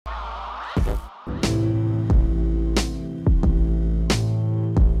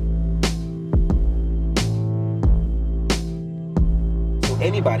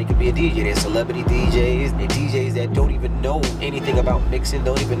anybody could be a DJ. There's celebrity DJs, they're DJs that don't even know anything about mixing,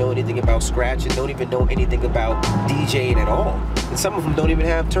 don't even know anything about scratching, don't even know anything about DJing at all. And some of them don't even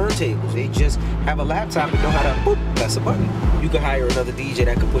have turntables. They just have a laptop and know how to boop, press a button. You could hire another DJ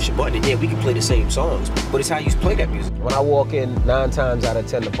that can push a button, and yeah, we can play the same songs, but it's how you play that music. When I walk in, 9 times out of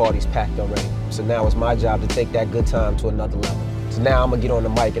 10, the party's packed already. So now it's my job to take that good time to another level. So now I'm gonna get on the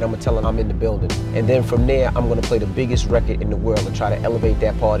mic and I'm gonna tell them I'm in the building. And then from there, I'm gonna play the biggest record in the world and try to elevate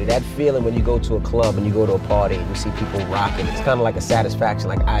that party. That feeling when you go to a club and you go to a party and you see people rocking, it's kind of like a satisfaction,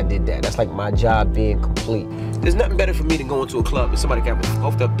 like I did that. That's like my job being complete. There's nothing better for me than going to a club and somebody can have a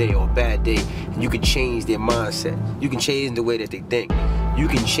fucked up day or a bad day, and you can change their mindset. You can change the way that they think. You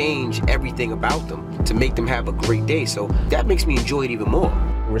can change everything about them to make them have a great day. So that makes me enjoy it even more.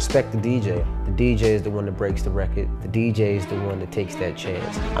 Respect the DJ. The DJ is the one that breaks the record. The DJ is the one that takes that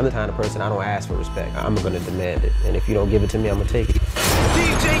chance. I'm the kind of person, I don't ask for respect. I'm gonna demand it. And if you don't give it to me, I'm gonna take it.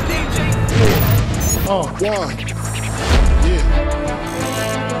 DJ! Yeah. Oh, God. Yeah.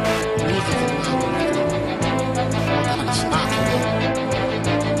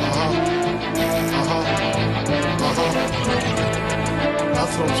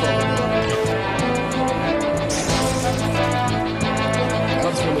 That's what I'm talking about. I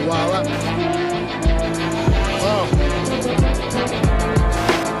just want to wild out.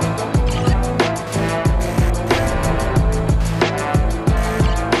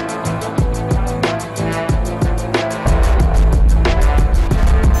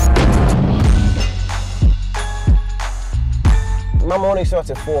 My morning starts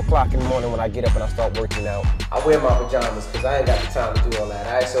at 4 o'clock in the morning when I get up and I start working out. I wear my pajamas because I ain't got the time to do all that,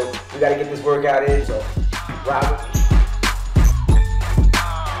 all right? So we got to get this workout in, so Robert.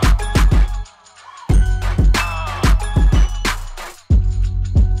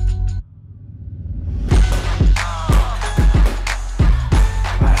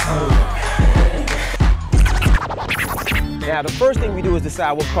 Now, the first thing we do is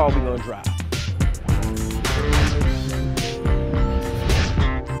decide what car we're going to drive.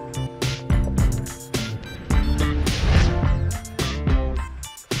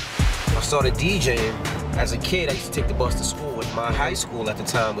 I started DJing as a kid. I used to take the bus to school. And my high school at the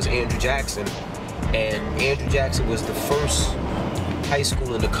time was Andrew Jackson. And Andrew Jackson was the first high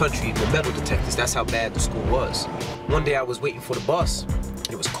school in the country with metal detectors. That's how bad the school was. One day I was waiting for the bus.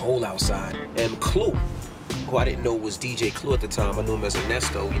 It was cold outside. And Clue, who I didn't know was DJ Clue at the time, I knew him as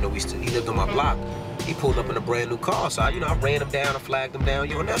Ernesto. You know, he lived on my block. He pulled up in a brand new car. So I ran him down, I flagged him down.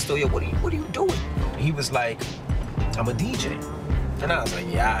 Yo, Ernesto, yo, what are you doing? And he was like, I'm a DJ. And I was like,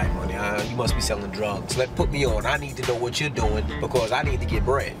 yeah, all right, money, you must be selling drugs. Put me on. I need to know what you're doing because I need to get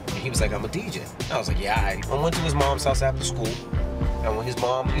bread. And he was like, I'm a DJ. I was like, yeah, all right. I went to his mom's house after school. And when his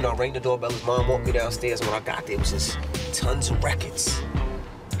mom, rang the doorbell, his mom walked me downstairs. And when I got there, it was just tons of records.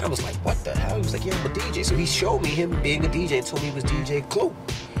 I was like, what the hell? He was like, yeah, I'm a DJ. So he showed me him being a DJ and told me he was DJ Clue.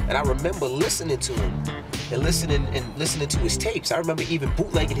 And I remember listening to him and listening to his tapes. I remember even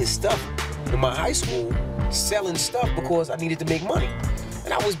bootlegging his stuff in my high school, selling stuff because I needed to make money.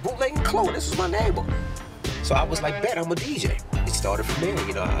 And I was bootlegging Clue. This was my neighbor. So I was like, bet, I'm a DJ. It started from there,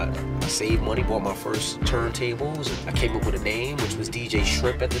 I saved money, bought my first turntables, and I came up with a name, which was DJ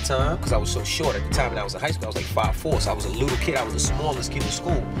Shrimp at the time, because I was so short. At the time that I was in high school, I was like 5'4", so I was a little kid. I was the smallest kid in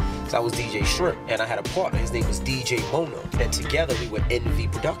school. So I was DJ Shrimp, and I had a partner. His name was DJ Mono, and together we were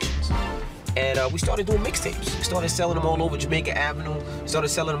NV Productions. And we started doing mixtapes. We started selling them all over Jamaica Avenue. We started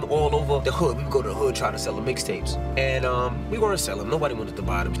selling them all over the hood. We would go to the hood trying to sell the mixtapes. And we weren't selling them. Nobody wanted to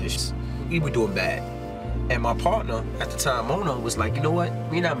buy them. We were doing bad. And my partner at the time, Mono, was like, you know what?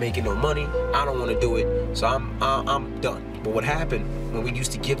 We're not making no money. I don't want to do it. So I'm done. But what happened when we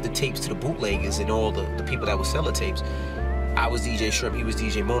used to give the tapes to the bootleggers and all the people that would sell the tapes, I was DJ Shrimp, he was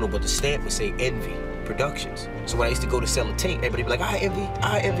DJ Mono, but the stamp would say Envy Productions. So when I used to go to sell a tape, everybody would be like, I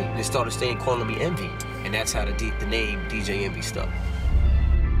Envy, and they started calling me Envy. And that's how the name DJ Envy stuck.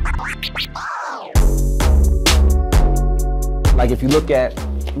 Like if you look at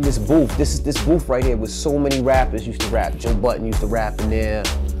this booth, this booth right here with so many rappers used to rap. Joe Budden used to rap in there.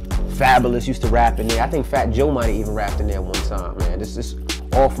 Fabulous used to rap in there. I think Fat Joe might have even rapped in there one time, man. This is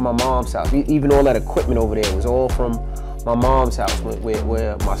all from my mom's house. Even all that equipment over there was all from my mom's house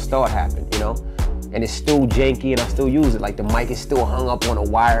where my start happened, And it's still janky and I still use it. Like the mic is still hung up on a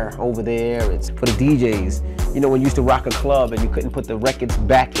wire over there. It's for the DJs. When you used to rock a club and you couldn't put the records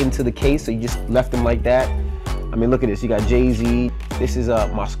back into the case, so you just left them like that. I mean, look at this. You got Jay-Z. This is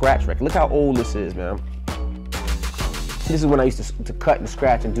my scratch record. Look how old this is, man. This is when I used to cut and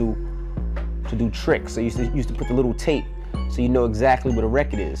scratch and do tricks. So I used to put the little tape so you know exactly what a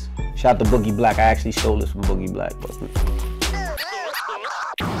record is. Shout out to Boogie Black. I actually stole this from Boogie Black. But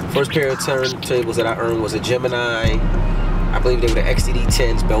First pair of turntables that I earned was a Gemini. I believe they were the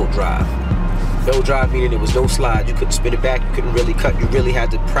XTD10s belt drive. Belt drive meaning there was no slide. You couldn't spin it back. You couldn't really cut. You really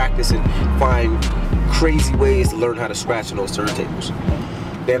had to practice and find crazy ways to learn how to scratch on those turntables.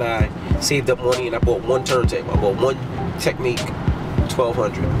 Then I saved up money and I bought one turntable. I bought one Technique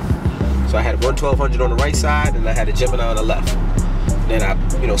 1200. So I had one 1200 on the right side and I had a Gemini on the left. Then I,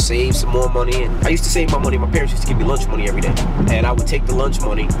 saved some more money, and I used to save my money. My parents used to give me lunch money every day, and I would take the lunch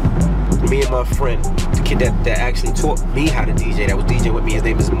money. Me and my friend, the kid that actually taught me how to DJ, that was DJing with me, his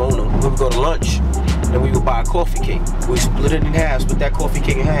name is Mona. We would go to lunch, and we would buy a coffee cake. We split it in half, split that coffee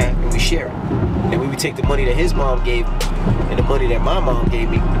cake in half, and we share it. And we would take the money that his mom gave and the money that my mom gave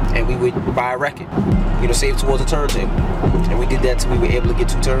me, and we would buy a record, save towards a turntable. And we did that till we were able to get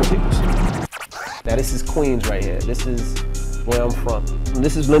 2 turntables. Now this is Queens right here. This is where I'm from.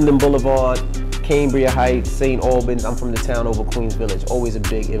 This is Linden Boulevard, Cambria Heights, St. Albans. I'm from the town over Queens Village. Always a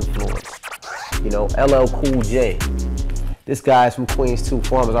big influence. LL Cool J. This guy's from Queens too,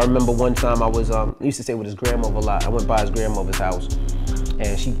 Farmers. I remember one time I was, I used to stay with his grandmother a lot. I went by his grandmother's house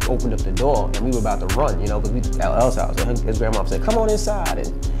and she opened up the door and we were about to run, because we at LL's house. And his grandmother said, come on inside.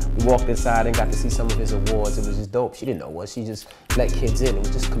 And we walked inside and got to see some of his awards. It was just dope. She didn't know what. She just let kids in. It was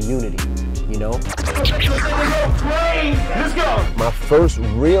just community, Let's go. My first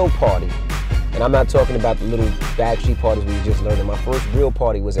real party, and I'm not talking about the little backstreet parties we just learned. My first real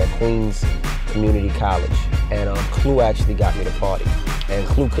party was at Queens Community College, and Clue actually got me the party. And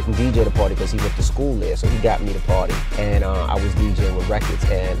Clue couldn't DJ the party because he went to school there, so he got me the party. And I was DJing with records,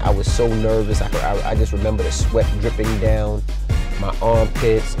 and I was so nervous. I just remember the sweat dripping down my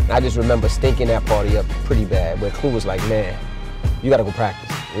armpits. I just remember stinking that party up pretty bad, where Clue was like, man, you gotta go practice.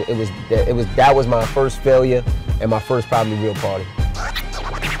 That was my first failure and my first probably real party.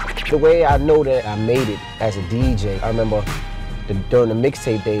 The way I know that I made it as a DJ, I remember during the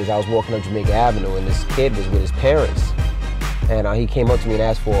mixtape days, I was walking up Jamaica Avenue and this kid was with his parents. And he came up to me and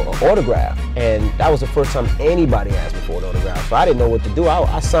asked for an autograph. And that was the first time anybody asked me for an autograph. So I didn't know what to do.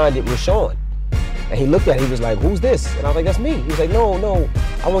 I signed it with Sean. And he looked at it, he was like, who's this? And I was like, that's me. He was like, no,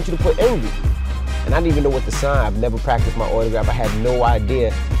 I want you to put Envy. And I didn't even know what to sign. I've never practiced my autograph. I had no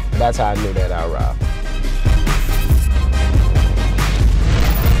idea. That's how I knew that I arrived.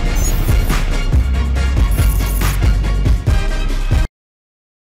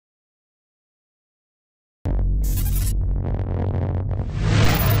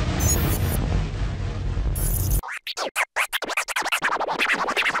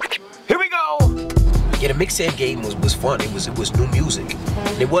 Yeah, the mixtape game was fun. It was new music.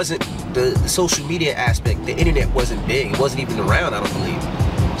 It wasn't the social media aspect. The internet wasn't big. It wasn't even around, I don't believe.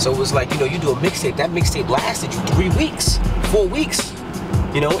 So it was like, you do a mixtape. That mixtape lasted you 3 weeks, 4 weeks,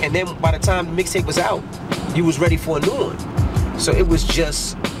 and then by the time the mixtape was out, you was ready for a new one. So it was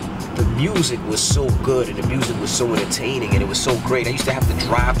just, the music was so good and the music was so entertaining and it was so great. I used to have to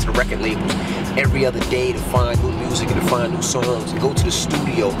drive to the record labels every other day to find new music and to find new songs and go to the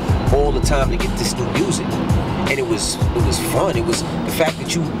studio all the time to get this new music. And it was fun. It was the fact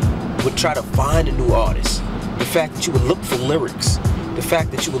that you would try to find a new artist, the fact that you would look for lyrics, the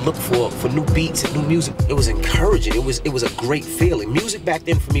fact that you would look for new beats and new music. It was encouraging. It was a great feeling. Music back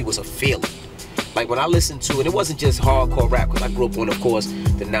then for me was a feeling. Like when I listened to it, it wasn't just hardcore rap, because I grew up on, of course,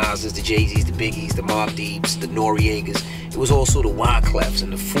 the Nas's, the Jay-Z's, the Biggies, the Mobb Deeps, the Noriegas. It was also the Wyclefs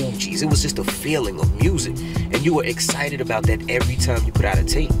and the Fugees. It was just a feeling of music. And you were excited about that every time you put out a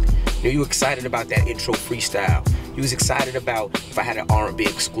tape. You were excited about that intro freestyle. You was excited about if I had an R&B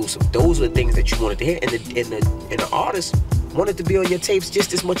exclusive. Those were the things that you wanted to hear. And the artist wanted to be on your tapes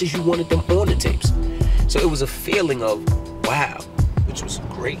just as much as you wanted them on the tapes. So it was a feeling of, wow, which was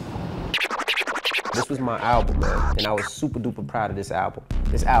great. This was my album, man, and I was super duper proud of this album.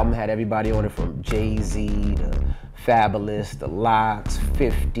 This album had everybody on it from Jay-Z to Fabulous, the Lox,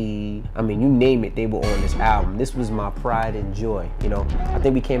 50. I mean, you name it, they were on this album. This was my pride and joy, I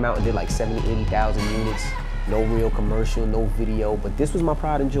think we came out and did like 70, 80,000 units. No real commercial, no video, but this was my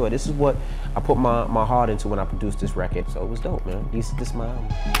pride and joy. This is what I put my heart into when I produced this record. So it was dope, man. This is my album.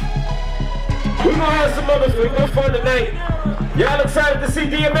 We're gonna have some others. We're gonna fun tonight. Y'all excited to see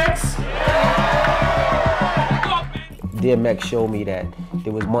DMX? DMX showed me that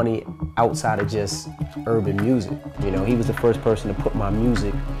there was money outside of just urban music. He was the first person to put my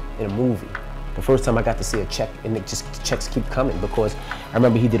music in a movie. The first time I got to see a check, and the checks keep coming, because I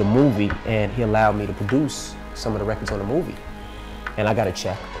remember he did a movie and he allowed me to produce some of the records on the movie. And I got a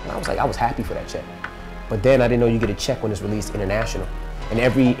check, and I was happy for that check. But then I didn't know you get a check when it's released international. And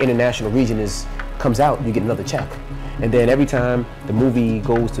every international region is comes out, you get another check. And then every time the movie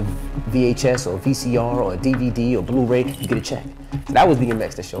goes to VHS or VCR or DVD or Blu-ray, you get a check. So that was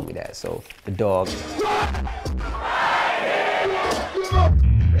DMX that showed me that. So the dog.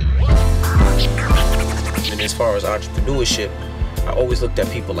 And as far as entrepreneurship, I always looked at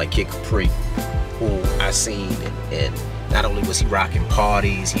people like Kid Capri, who I seen, and not only was he rocking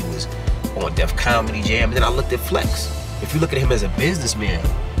parties, he was on Def Comedy Jam, and then I looked at Flex. If you look at him as a businessman,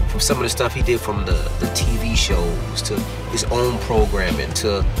 from some of the stuff he did, from the TV shows to his own programming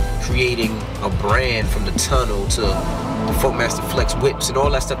to creating a brand from the Tunnel to the Funkmaster Flex whips and all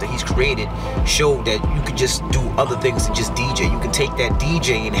that stuff that he's created, showed that you could just do other things than just DJ. You can take that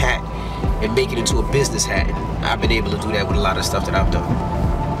DJing hat and make it into a business hat. And I've been able to do that with a lot of stuff that I've done.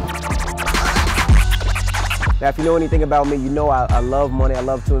 Now, if you know anything about me, you know I love money, I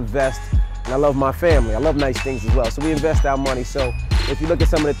love to invest, and I love my family. I love nice things as well. So we invest our money. So if you look at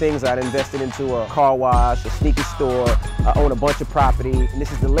some of the things I'd invested into, a car wash, a sneaker store, I own a bunch of property, and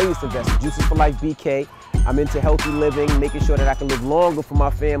this is the latest investment, Juices for Life BK. I'm into healthy living, making sure that I can live longer for my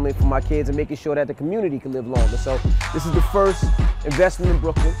family, for my kids, and making sure that the community can live longer. So this is the first investment in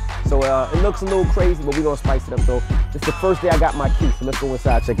Brooklyn. So it looks a little crazy, but we're gonna spice it up. So this is the first day I got my key, so let's go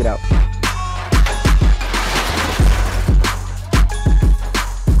inside, check it out.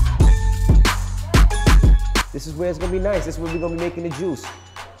 This is where it's gonna be nice. This is where we're gonna be making the juice.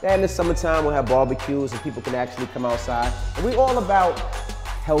 Then in the summertime, we'll have barbecues and people can actually come outside. And we're all about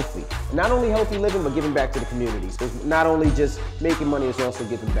healthy. Not only healthy living, but giving back to the communities. It's not only just making money, it's also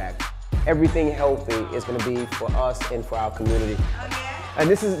giving back. Everything healthy is gonna be for us and for our community. And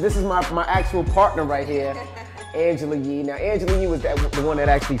this is my actual partner right here, Angela Yee. Now, Angela Yee was the one that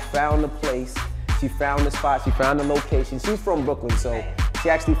actually found the place. She found the spot, she found the location. She's from Brooklyn, so she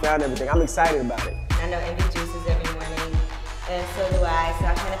actually found everything. I'm excited about it. I know Envy juices every morning, and so do I, so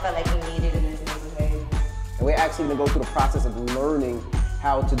I kind of felt like we needed in this neighborhood. And we're actually gonna go through the process of learning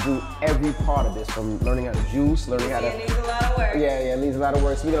how to do every part of this, from learning how to juice, learning how to... It needs a lot of work. Yeah, it needs a lot of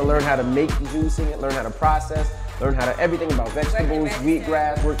work. So we're gonna learn how to make the juicing, learn how to process, learn how to everything about vegetables,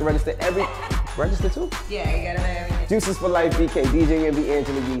 wheatgrass, work the register, register too? Yeah, you gotta learn everything. Juices for Life BK, DJ Envy,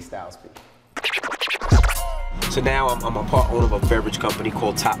 Angela Yee, Styles P. So now I'm a part owner of a beverage company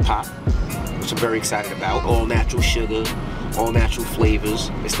called Top Pop, which I'm very excited about. All natural sugar, all natural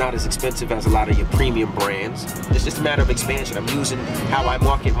flavors. It's not as expensive as a lot of your premium brands. It's just a matter of expansion. I'm using how I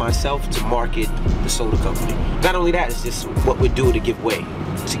market myself to market the soda company. Not only that, it's just what we do to give way,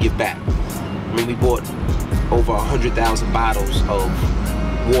 to give back. I mean, we bought over 100,000 bottles of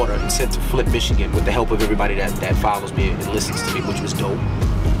water and sent to Flint, Michigan with the help of everybody that follows me and listens to me, which was dope.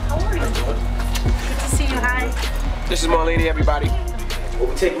 How are you? Good to see you. Hi. This is Marlene, everybody.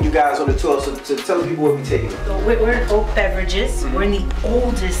 We're taking you guys on the tour, so tell the people what we're taking. So we're in Oak Beverages. We're in the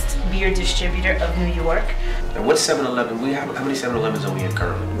oldest beer distributor of New York. And what's 7-Eleven? How many 7-Elevens are we in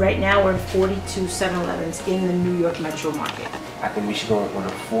currently? Right now we're in 42 7-Elevens in the New York metro market. I think we should go on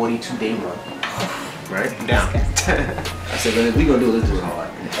a 42-day run. Right? I'm down. I said, but if we're gonna do it, let's do it hard.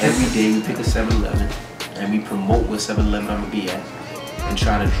 Every day we pick a 7-Eleven and we promote what 7-Eleven I'm gonna be at, and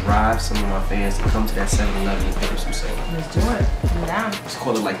try to drive some of my fans to come to that 7-Eleven and pick up some soda. Let's do it. I'm down. Let's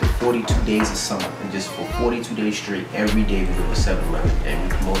call it like the 42 days of summer, and just for 42 days straight, every day we go to 7-Eleven and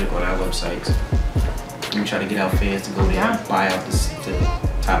we promote it on our websites. And we try to get our fans to go there and buy out the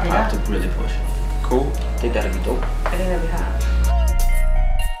Top Pop to really push. Cool? I think that'd be dope. I think that'd be hot.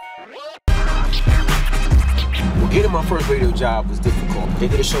 Well, getting my first radio job was difficult. They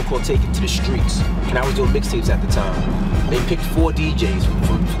did a show called Take It to the Streets, and I was doing mixtapes at the time. They picked 4 DJs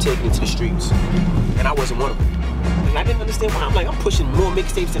for taking it to the streets, and I wasn't one of them. And I didn't understand why. I'm pushing more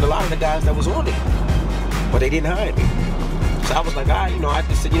mixtapes than a lot of the guys that was on there, but they didn't hire me. So I was like, I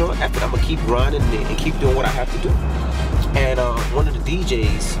just said, after that, I'm gonna keep grinding and keep doing what I have to do. And one of the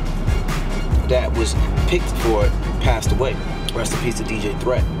DJs that was picked for it passed away. Rest in peace to DJ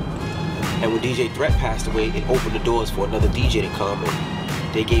Threat. And when DJ Threat passed away, it opened the doors for another DJ to come,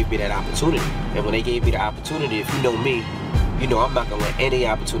 and they gave me that opportunity. And when they gave me the opportunity, if you know me, you know I'm not gonna let any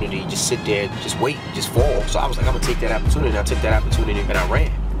opportunity just sit there, just wait, just fall. So I was like, I'm gonna take that opportunity. And I took that opportunity and I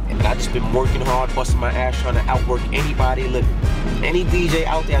ran. And I just been working hard, busting my ass, trying to outwork anybody living. Any DJ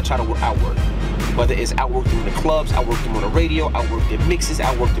out there, I try to outwork. Whether it's outwork them in the clubs, outwork them on the radio, outwork their mixes,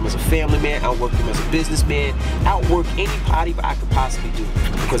 outwork them as a family man, outwork them as a businessman, outwork any party I could possibly do.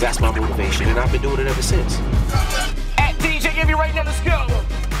 Because that's my motivation, and I've been doing it ever since. At DJ Envy right now, let's go!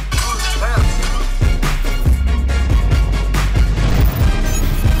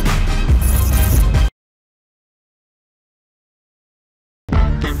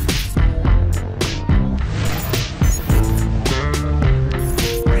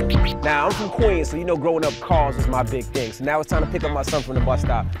 Now, I'm from Queens, so you know growing up, cars was my big thing. So now it's time to pick up my son from the bus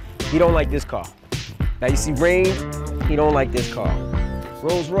stop. He don't like this car. Now you see Range, he don't like this car.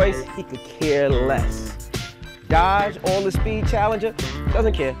 Rolls Royce, he could care less. Dodge, all the speed Challenger,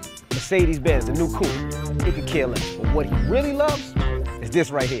 doesn't care. Mercedes Benz, the new coupe, he could care less. But what he really loves is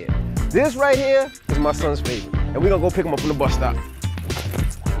this right here. This right here is my son's favorite. And we're gonna go pick him up from the bus stop.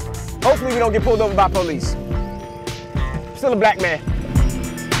 Hopefully we don't get pulled over by police. Still a black man.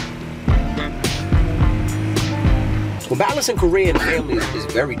 Well, balancing career and family is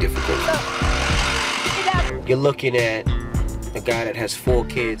very difficult. You're looking at a guy that has 4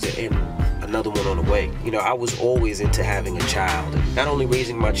 kids and another one on the way. You know, I was always into having a child. Not only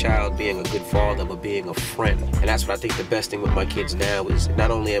raising my child, being a good father, but being a friend. And that's what I think the best thing with my kids now is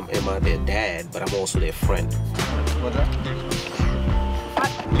not only am I their dad, but I'm also their friend.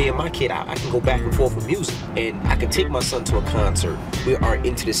 Me and my kid, I can go back and forth with music. And I can take my son to a concert. We are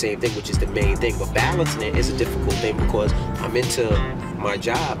into the same thing, which is the main thing. But balancing it is a difficult thing because I'm into my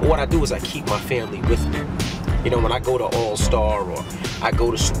job. What I do is I keep my family with me. You know, when I go to All-Star or I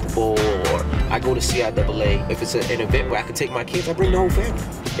go to Super Bowl or I go to CIAA, if it's an event where I can take my kids, I bring the whole family.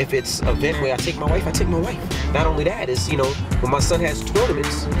 If it's an event where I take my wife, I take my wife. Not only that, is, you know, when my son has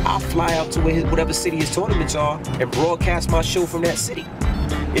tournaments, I'll fly out to whatever city his tournaments are and broadcast my show from that city.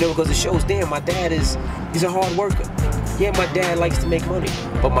 You know, because it shows, damn, my dad he's a hard worker. Yeah, my dad likes to make money,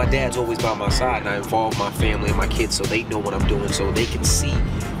 but my dad's always by my side, and I involve my family and my kids so they know what I'm doing, so they can see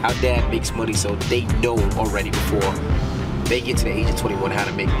how dad makes money, so they know already before they get to the age of 21 how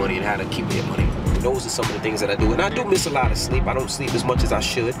to make money and how to keep their money. Those are some of the things that I do, and I do miss a lot of sleep. I don't sleep as much as I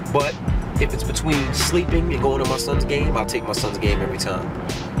should, but if it's between sleeping and going to my son's game, I'll take my son's game every time.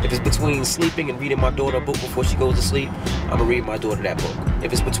 If it's between sleeping and reading my daughter a book before she goes to sleep, I'm gonna read my daughter that book.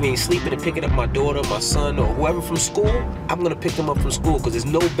 If it's between sleeping and picking up my daughter, my son, or whoever from school, I'm gonna pick them up from school because there's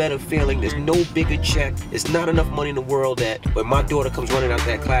no better feeling, there's no bigger check, there's not enough money in the world that when my daughter comes running out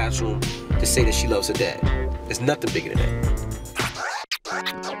that classroom to say that she loves her dad. There's nothing bigger than that.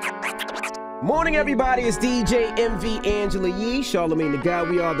 Morning, everybody. It's DJ MV Angela Yee, Charlemagne the Guy.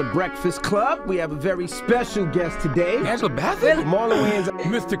 We are the Breakfast Club. We have a very special guest today. Angela Bassett? Marlon Wayans.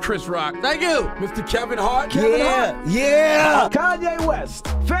 Mr. Chris Rock. Thank you. Mr. Kevin Hart. Yeah. Kanye West.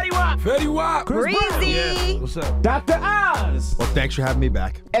 Fetty Wap. Fetty Wap. Chris Brown. Breezy. What's up? Dr. Oz. Well, thanks for having me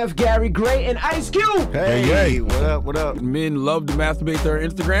back. F. Gary Gray and Ice Cube. Hey, what up, what up? Men love to masturbate their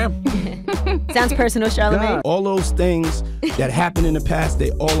Instagram. Sounds personal, Charlemagne. All those things that happened in the past,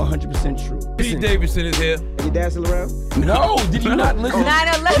 they all 100% true. Pete Davidson is here. Are your dad still around? No, did you not listen?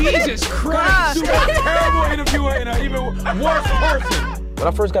 9/11. Jesus Christ. You got a terrible interviewer and an even worse person. When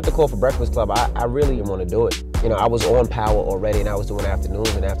I first got the call for Breakfast Club, I really didn't want to do it. You know, I was on Power already, and I was doing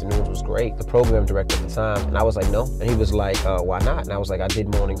afternoons, and afternoons was great. The program director at the time, and I was like, no. And he was like, why not? And I was like, I did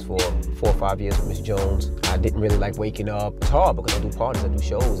mornings for 4 or 5 years with Miss Jones. I didn't really like waking up. It's hard because I do parties, I do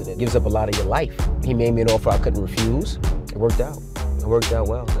shows, and it gives up a lot of your life. He made me an offer I couldn't refuse. It worked out. It worked out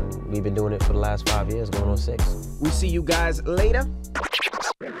well, and we've been doing it for the last 5 years, going on 6. We'll see you guys later.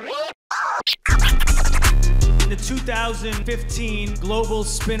 The 2015 Global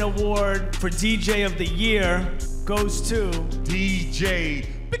Spin Award for DJ of the Year goes to DJ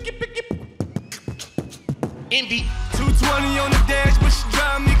Indy. 220 on the dash, but she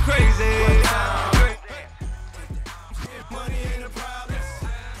drive me crazy.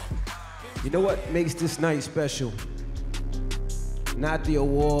 You know what makes this night special? Not the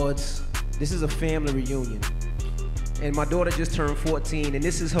awards. This is a family reunion. And my daughter just turned 14, and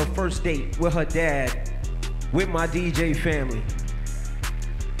this is her first date with her dad, with my DJ family.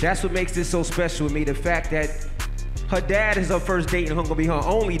 That's what makes this so special with me, the fact that her dad is her first date and gonna be her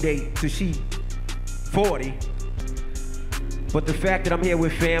only date till she's 40. But the fact that I'm here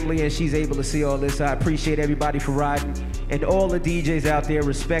with family and she's able to see all this, I appreciate everybody for riding. And all the DJs out there,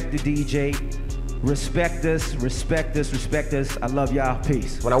 respect the DJ. Respect us, respect us, respect us. I love y'all.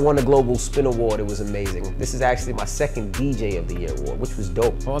 Peace. When I won the Global Spin Award, it was amazing. This is actually my second DJ of the Year award, which was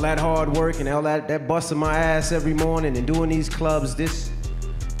dope. All that hard work and all that busting my ass every morning and doing these clubs, this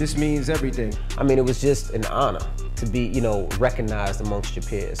means everything. I mean, it was just an honor to be, you know, recognized amongst your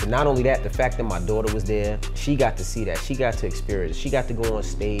peers. And not only that, the fact that my daughter was there, she got to see that. She got to experience it. She got to go on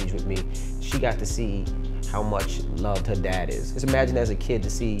stage with me. She got to see how much loved her dad is. Just imagine as a kid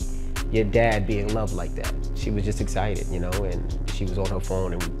to see your dad being loved like that. She was just excited, you know, and she was on her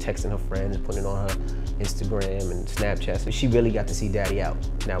phone and texting her friends, putting it on her Instagram and Snapchat. So she really got to see daddy out,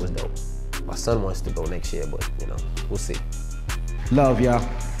 and that was dope. My son wants to go next year, but, you know, we'll see. Love y'all.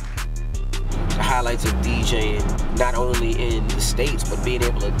 The highlights of DJing, not only in the States, but being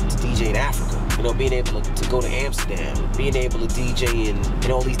able to DJ in Africa. You know, being able to go to Amsterdam, being able to DJ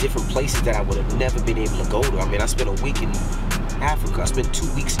in all these different places that I would have never been able to go to. I mean, I spent a week in Africa. I spent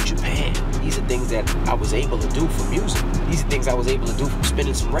 2 weeks in Japan. These are things that I was able to do for music. These are things I was able to do from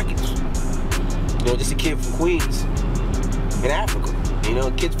spinning some records. You know, just a kid from Queens in Africa. You know,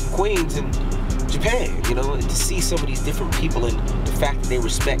 kids from Queens in Japan. You know, and to see some of these different people and the fact that they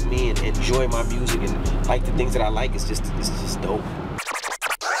respect me and enjoy my music and like the things that I like, it's just dope.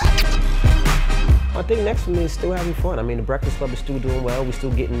 I think next for me is still having fun. I mean, the Breakfast Club is still doing well. We're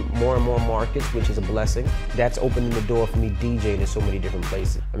still getting more and more markets, which is a blessing. That's opening the door for me DJing in so many different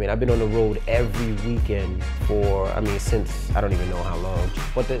places. I mean, I've been on the road every weekend for, I mean, since I don't even know how long.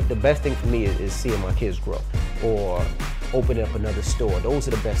 But the best thing for me is seeing my kids grow or opening up another store. Those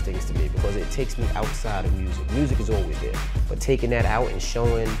are the best things to me because it takes me outside of music. Music is always there, but taking that out and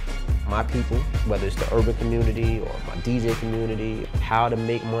showing my people, whether it's the urban community or my DJ community, how to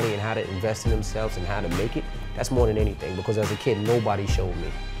make money and how to invest in themselves and how to make it, that's more than anything, because as a kid, nobody showed me.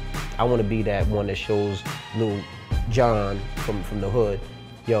 I want to be that one that shows little John from the hood,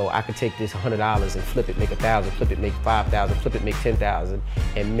 yo, I could take this $100 and flip it, make 1,000, flip it, make 5,000, flip it, make 10,000,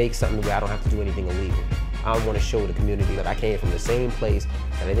 and make something where I don't have to do anything illegal. I want to show the community that I came from the same place,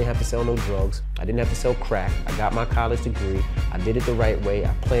 that I didn't have to sell no drugs, I didn't have to sell crack, I got my college degree, I did it the right way,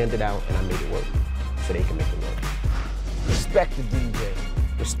 I planned it out, and I made it work, so they can make it work. Respect the DJ,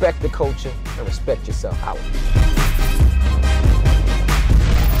 respect the culture, and respect yourself. Out.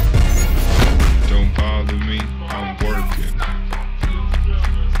 Don't bother me, I'm working.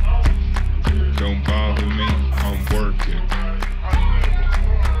 Don't bother me, I'm working.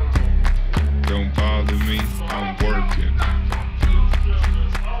 Don't bother me, I'm working.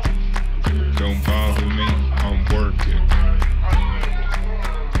 Don't bother me, I'm working.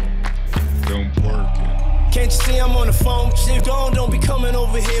 Don't working. Can't you see I'm on the phone? Shit gone, don't be coming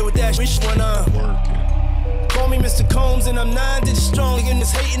over here with that shit when I'm working. Call me Mr. Combs and I'm 9 digits strong. And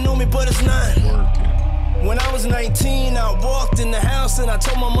it's hating on me, but it's 9. Working. When I was 19, I walked in the house and I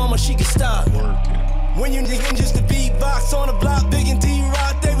told my mama she could stop. Working. When you niggas just the beatbox on the block, Big and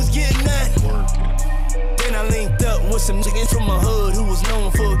D-Rock, they was getting that. Working. Then I linked up with some niggas from my hood who was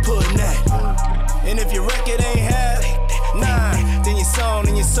known for putting that. Working. And if your record ain't had 9, then your song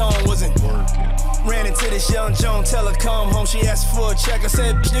wasn't. Working. Ran into this young Joan, tell her come home, she asked for a check, I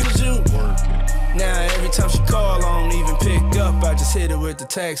said, bitch, it was you. Working. Now every time she call, I don't even pick up, I just hit her with the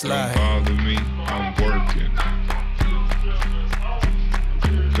text line. Don't bother me, I'm working.